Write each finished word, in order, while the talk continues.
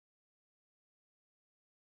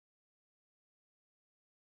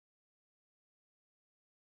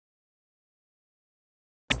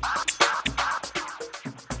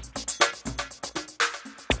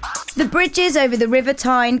The bridges over the River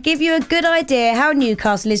Tyne give you a good idea how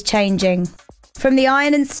Newcastle is changing. From the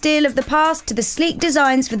iron and steel of the past to the sleek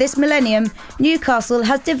designs for this millennium, Newcastle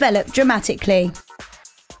has developed dramatically.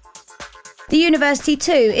 The university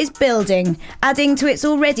too is building, adding to its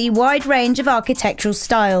already wide range of architectural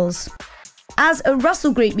styles. As a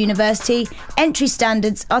Russell Group university, entry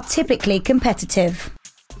standards are typically competitive.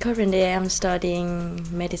 Currently I'm studying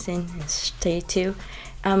medicine in stage 2.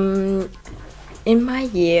 In my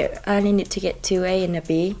year, I only need to get 2A and a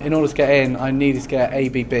B. In order to get in, I needed to get A,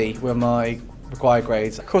 B, B were my required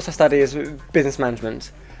grades. The course I study is business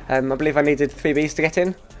management. I believe I needed 3 Bs to get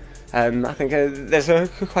in. I think there's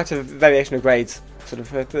quite a variation of grades sort of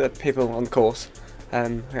for people on the course.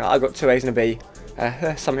 I got 2 As and a B.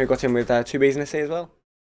 Some who got in with 2 Bs and a C as well.